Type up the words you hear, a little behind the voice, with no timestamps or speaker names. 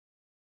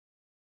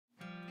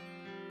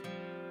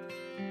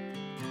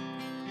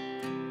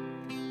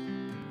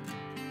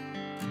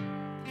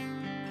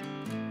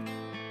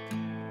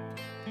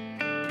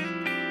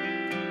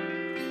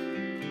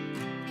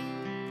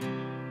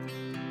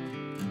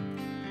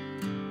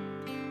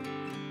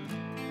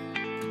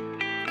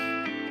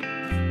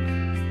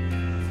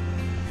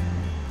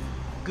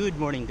Good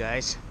morning,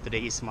 guys.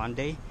 Today is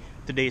Monday.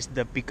 Today is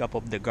the pickup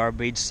of the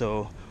garbage,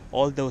 so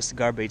all those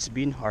garbage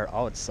bins are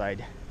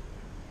outside.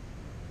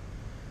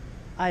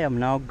 I am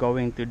now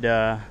going to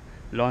the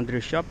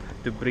laundry shop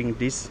to bring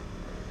this,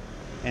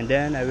 and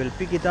then I will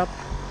pick it up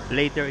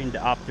later in the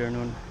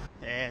afternoon.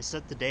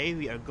 So today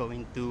we are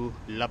going to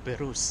La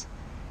Perouse.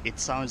 It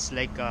sounds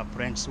like a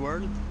French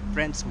word.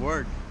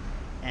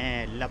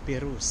 And La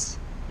Perouse.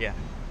 Yeah,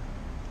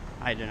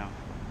 I don't know.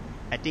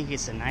 I think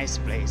it's a nice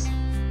place.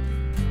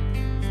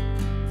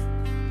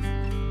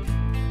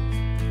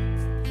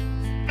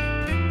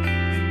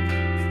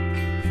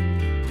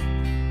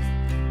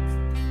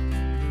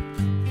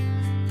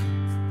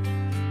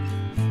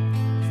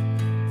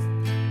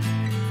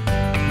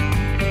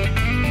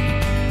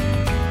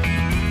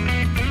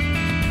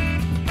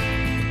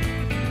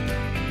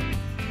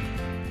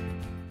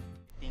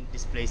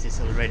 This place is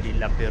already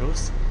La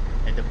Perouse,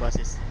 and the bus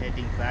is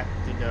heading back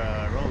to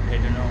the road. I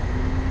don't know.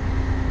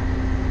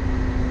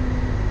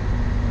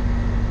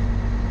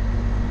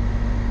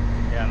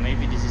 Yeah,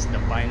 maybe this is the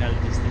final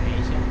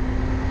destination.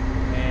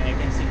 And I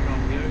can see from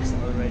here is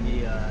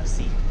already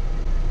sea.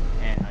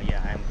 And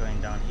yeah, I'm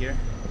going down here.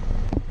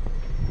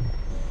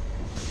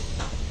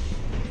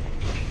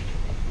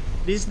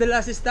 This is the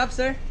last stop,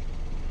 sir.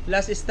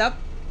 Last stop.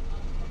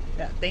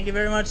 Yeah, thank you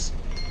very much.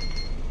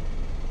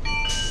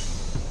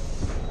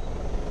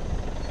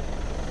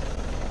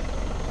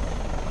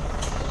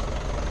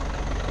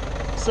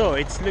 So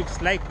it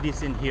looks like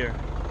this in here.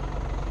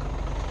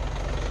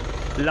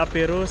 La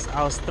Perouse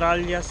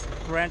Australia's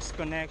French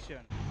connection.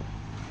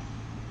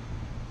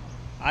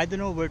 I don't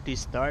know where to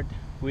start,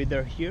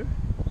 whether here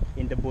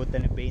in the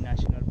Botany Bay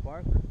National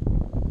Park,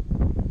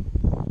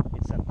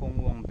 it's a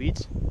Kongwang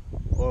Beach,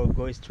 or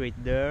go straight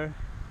there.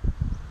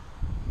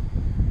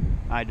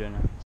 I don't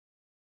know.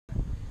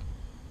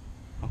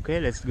 Okay,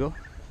 let's go.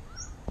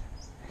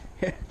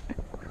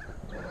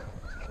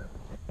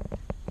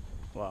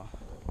 Wow,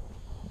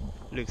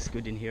 looks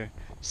good in here.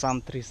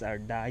 Some trees are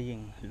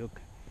dying. Look,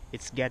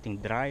 it's getting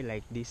dry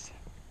like this.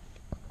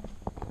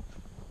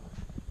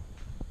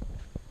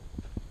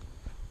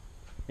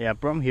 Yeah,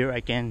 from here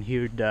I can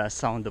hear the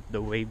sound of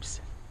the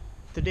waves.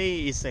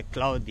 Today is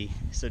cloudy,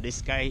 so the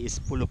sky is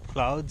full of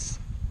clouds.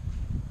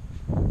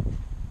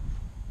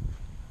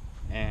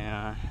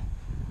 And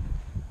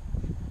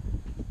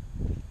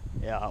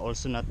yeah,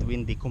 also not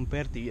windy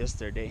compared to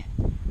yesterday.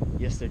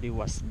 Yesterday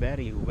was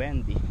very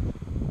windy.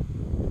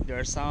 There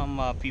are some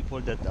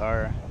people that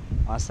are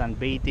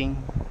sunbathing,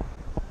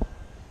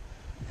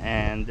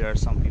 and there are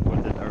some people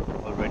that are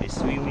already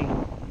swimming.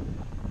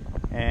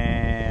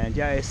 And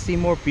yeah, I see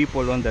more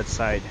people on that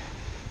side.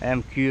 I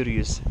am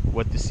curious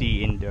what to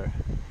see in there.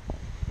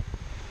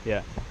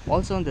 Yeah,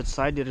 also on that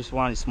side there is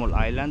one small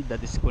island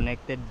that is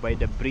connected by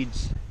the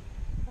bridge,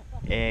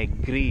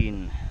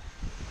 green,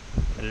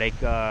 like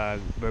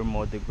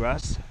Bermuda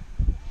grass.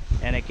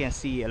 And I can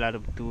see a lot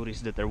of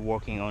tourists that are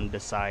walking on the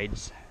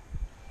sides.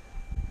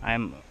 I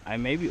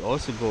may be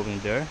also going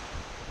there.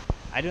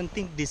 I don't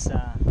think this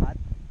hot,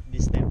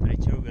 this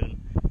temperature will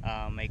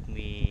make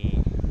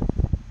me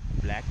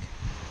black.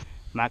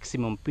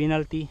 Maximum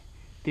penalty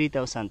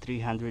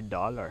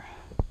 $3,300.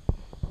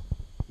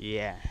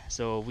 Yeah,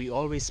 so we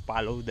always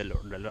follow the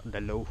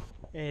law.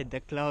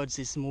 The clouds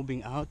is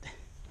moving out,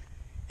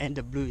 and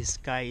the blue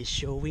sky is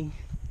showing,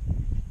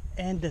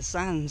 and the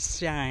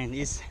sunshine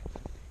is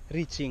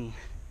reaching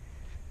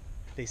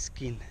the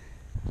skin.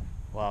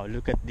 Wow,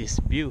 look at this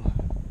view.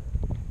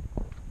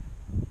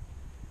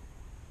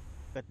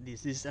 Look at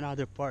this. This is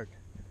another part.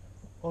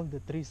 All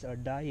the trees are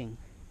dying.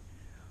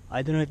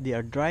 I don't know if they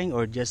are drying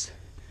or just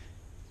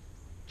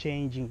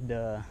changing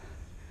the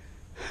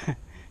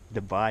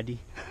the body.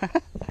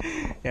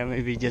 Yeah,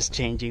 maybe just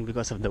changing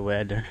because of the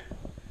weather.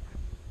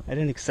 I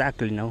don't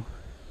exactly know,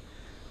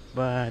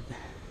 but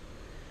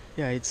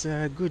yeah, it's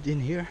good in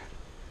here.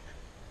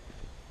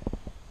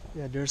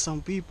 Yeah, there are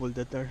some people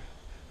that are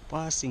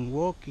passing,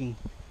 walking.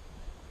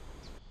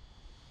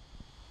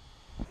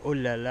 Oh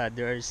la la,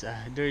 there is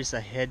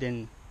a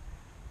hidden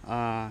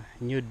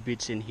nude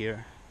beach in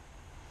here.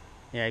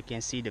 Yeah, I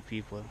can see the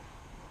people.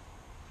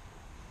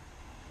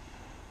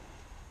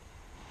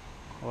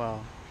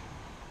 Wow,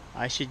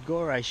 I should go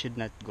or I should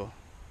not go.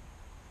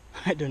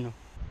 I don't know.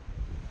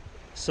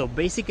 So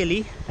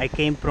basically I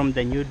came from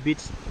the nude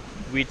beach,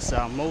 which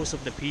most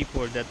of the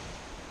people that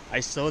I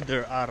saw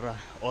there are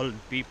old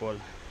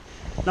people.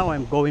 Now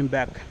I'm going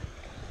back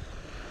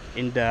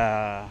in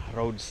the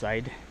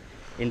roadside,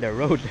 in the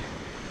road,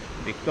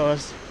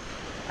 because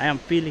I am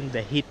feeling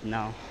the heat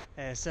now.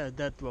 So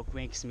that walk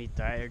makes me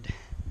tired.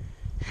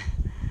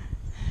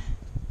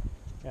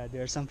 Yeah,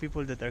 there are some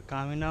people that are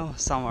coming now,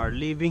 some are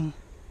leaving,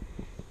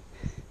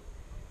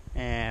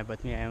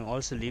 but me, I'm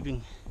also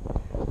leaving.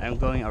 I'm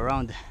going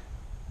around.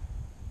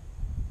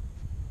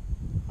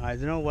 I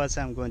don't know what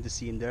I'm going to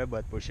see in there,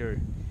 but for sure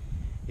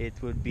it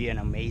would be an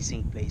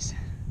amazing place.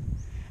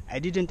 I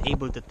didn't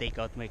able to take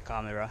out my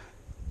camera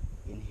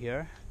in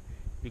here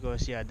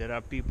because yeah, there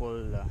are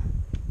people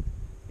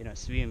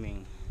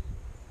swimming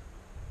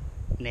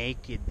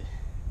naked,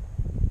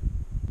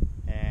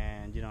 and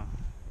you know,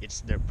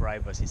 it's their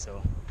privacy,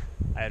 so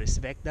I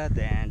respect that,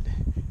 and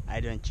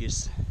I don't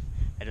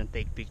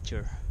take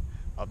picture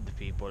of the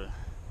people,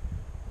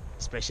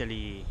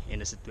 especially in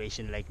a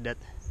situation like that.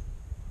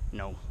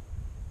 No.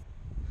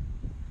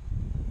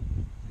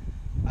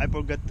 I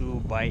forgot to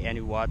buy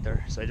any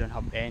water, so I don't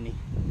have any,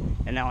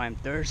 and now I'm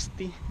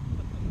thirsty,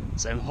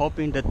 so I'm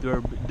hoping that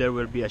there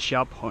will be a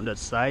shop on that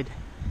side.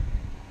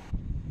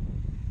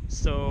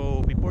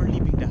 So before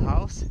leaving the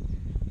house,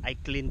 I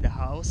clean the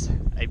house,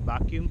 I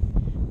vacuum,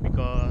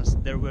 because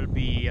there will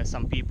be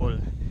some people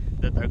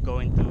that are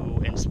going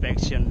to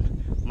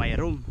inspection my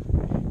room,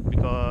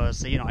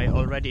 because you know, I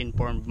already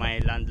informed my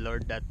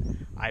landlord that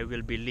I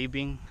will be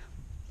leaving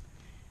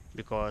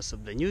because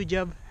of the new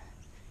job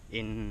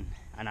in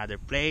another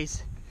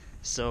place.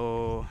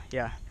 So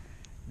yeah,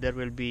 there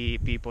will be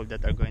people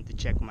that are going to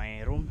check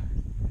my room.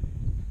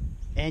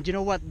 And you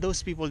know what,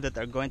 those people that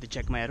are going to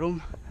check my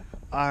room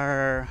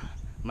are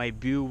my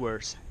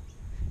viewers.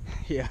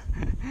 Yeah.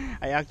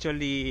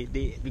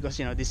 Because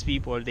you know, these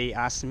people, they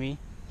ask me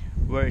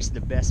where is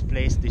the best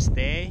place to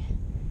stay,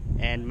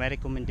 and my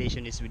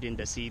recommendation is within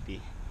the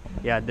city.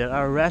 Yeah, there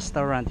are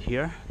restaurants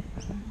here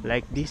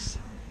like this.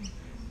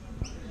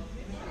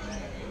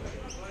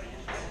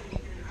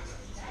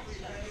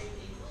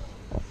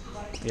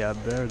 Yeah,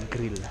 Bear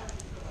Grill.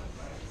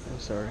 Oh,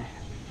 sorry.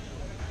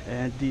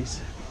 And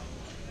this.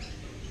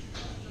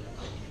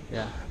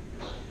 Yeah,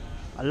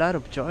 a lot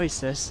of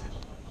choices.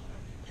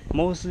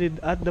 Mostly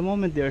at the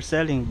moment they are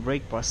selling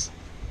breakfast.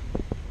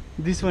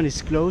 This one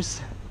is closed.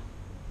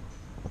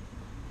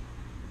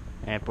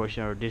 And for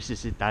sure this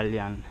is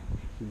Italian.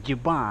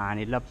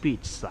 Giovanni la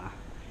pizza.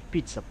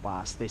 Pizza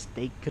pasta,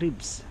 steak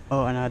ribs.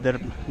 Oh, another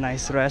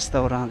nice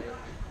restaurant.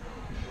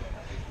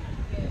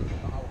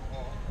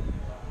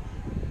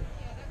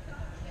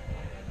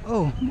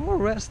 Oh, more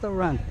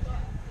restaurant.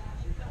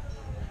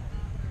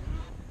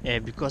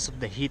 Because of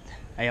the heat,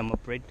 I am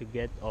afraid to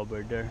get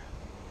over there.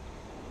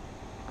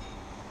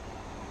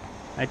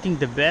 I think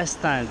the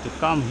best time to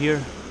come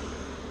here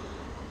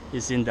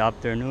is in the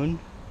afternoon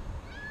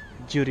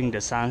during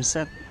the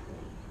sunset.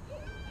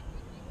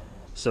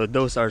 So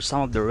those are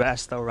some of the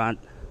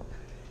restaurants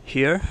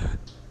here.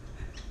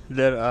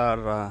 There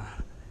are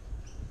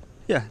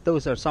yeah,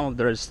 those are some of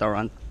the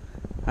restaurants.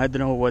 I don't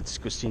know what's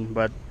cuisine,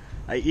 but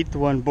I eat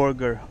one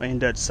burger on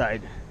that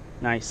side.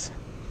 Nice.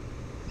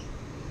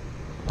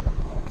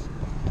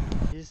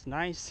 This is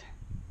nice.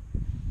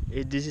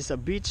 This is a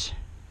beach.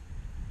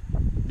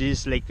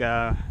 This is like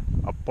a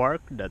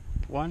park. That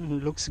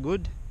one looks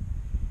good.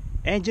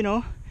 And you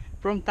know,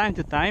 from time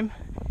to time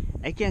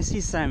I can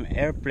see some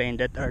airplane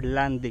that are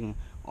landing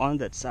on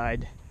that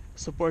side.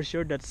 So for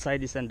sure that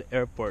side is an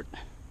airport.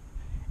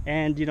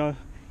 And you know,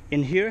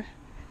 in here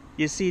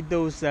you see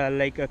those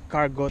like a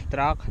cargo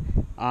truck,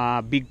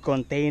 big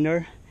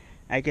container.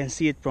 I can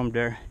see it from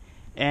there.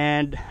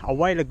 And a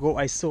while ago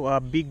I saw a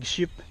big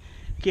ship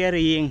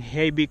carrying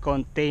heavy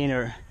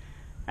container,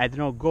 I don't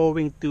know,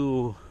 going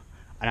to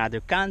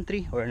another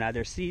country or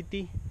another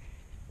city.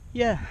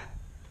 Yeah,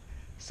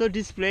 so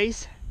this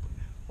place,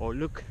 oh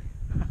look,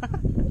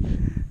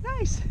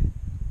 nice.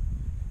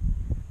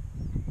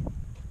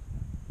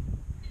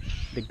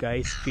 The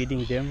guy is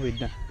feeding them with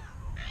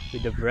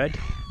the bread,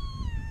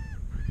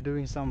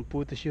 doing some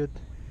photo shoot.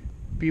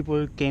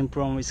 People came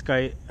from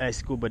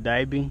scuba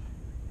diving.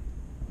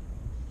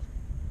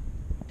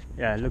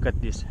 Yeah, look at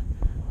this.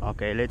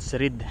 Okay, let's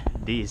read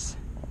this.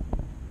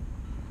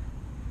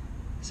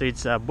 So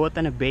it's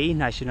Botany Bay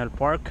National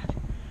Park,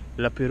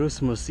 La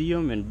Perouse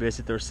Museum and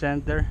Visitor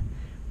Center,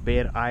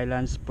 Bear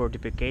Islands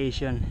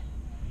Fortification.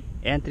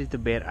 Entry to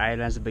Bear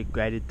Islands by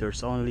guided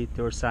tours only.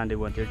 Tour Sunday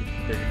 1:30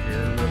 to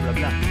 30, blah blah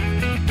blah.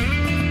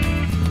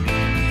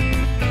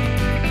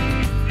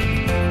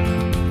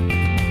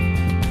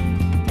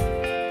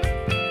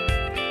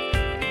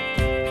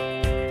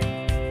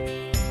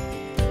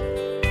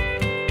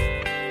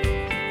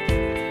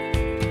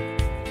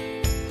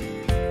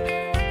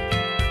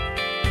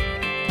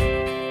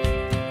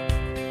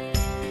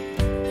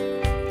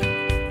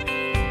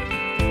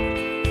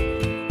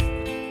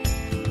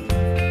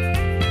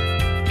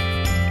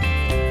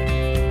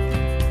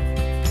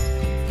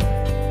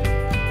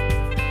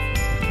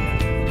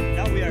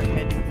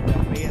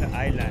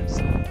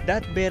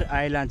 That Bear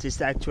Islands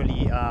is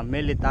actually a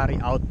military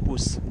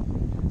outpost,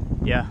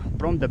 yeah,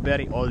 from the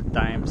very old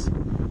times.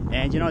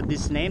 And you know,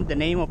 this name, the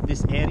name of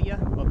this area,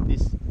 of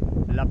this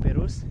La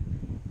Perouse,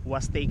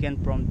 was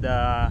taken from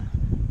the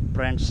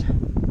French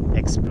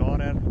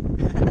explorer.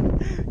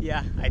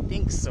 Yeah, I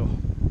think so.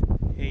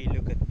 Hey,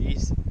 look at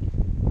this.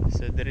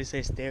 So there is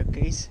a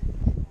staircase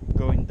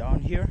going down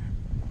here,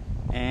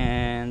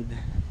 and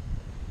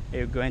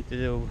you're going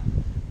to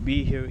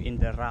be here in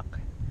the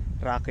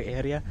rocky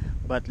area.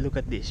 But look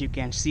at this, you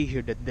can see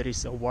here that there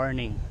is a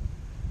warning: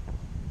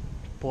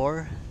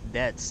 4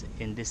 deaths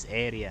in this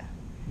area,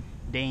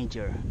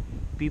 danger,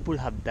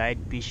 people have died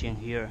fishing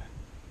here,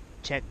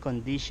 check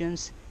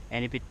conditions,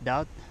 and if it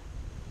doubt,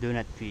 do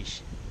not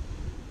fish.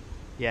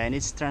 Yeah, and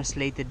it's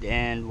translated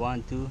in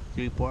 1 2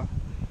 3 4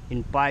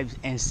 in 5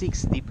 and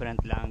 6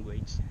 different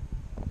languages.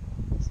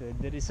 So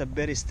there is a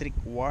very strict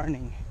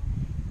warning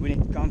when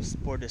it comes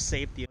for the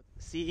safety.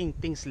 Seeing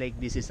things like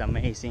this is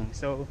amazing.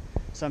 So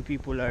some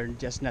people are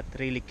just not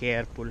really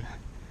careful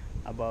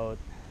about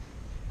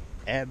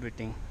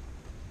everything.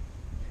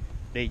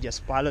 They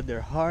just follow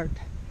their heart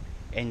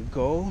and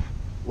go.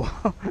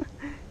 Wow,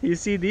 you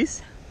see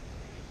this?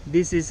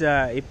 This is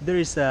if there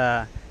is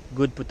a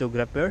good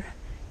photographer,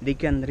 they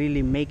can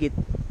really make it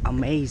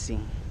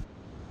amazing.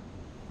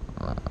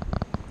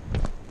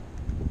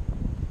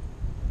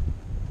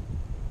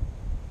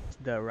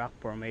 The rock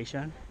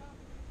formation,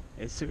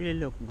 it's really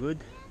look good.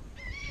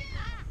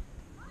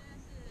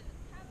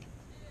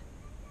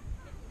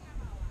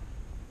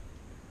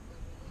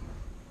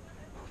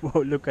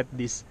 Wow, look at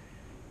this.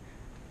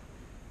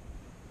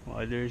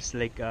 Wow, there's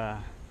like a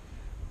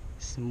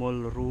small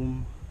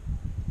room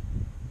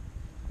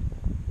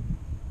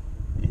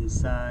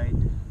inside.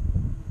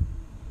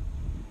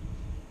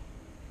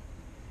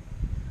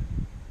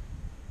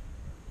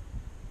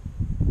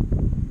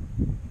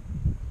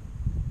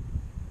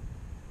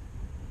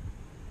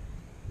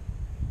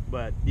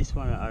 But this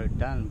one are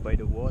done by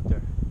the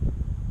water,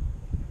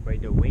 by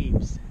the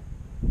waves.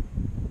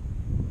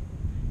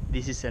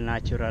 This is a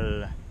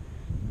natural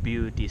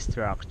beauty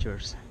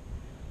structures.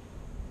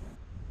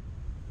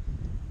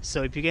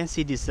 So if you can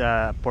see this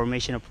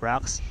formation of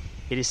rocks,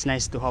 it is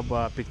nice to have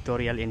a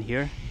pictorial in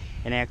here.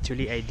 And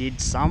actually I did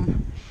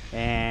some,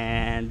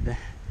 and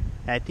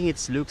I think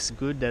it looks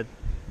good. That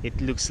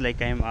it looks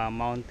like I'm a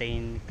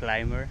mountain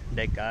climber,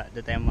 like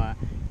that I'm a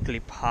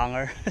cliff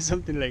hanger,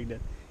 something like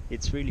that.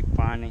 It's really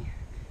funny.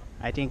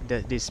 I think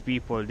that these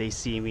people, they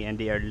see me and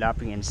they are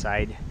laughing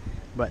inside,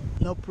 but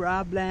no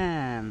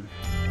problem.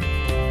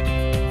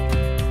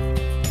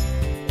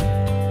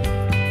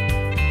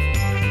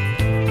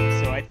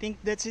 So I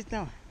think that's it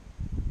now.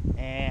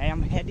 I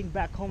am heading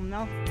back home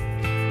now.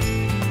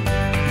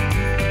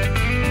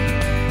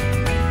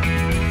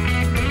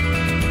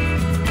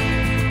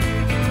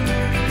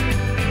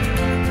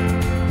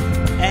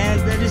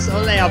 And that is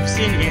all I have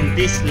seen in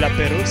this La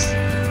Perouse.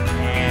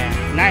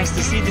 Nice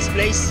to see this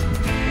place,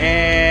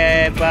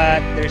 but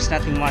there's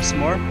nothing much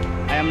more.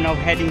 I am now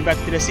heading back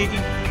to the city.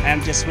 I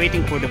am just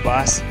waiting for the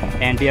bus,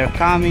 and they are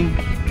coming.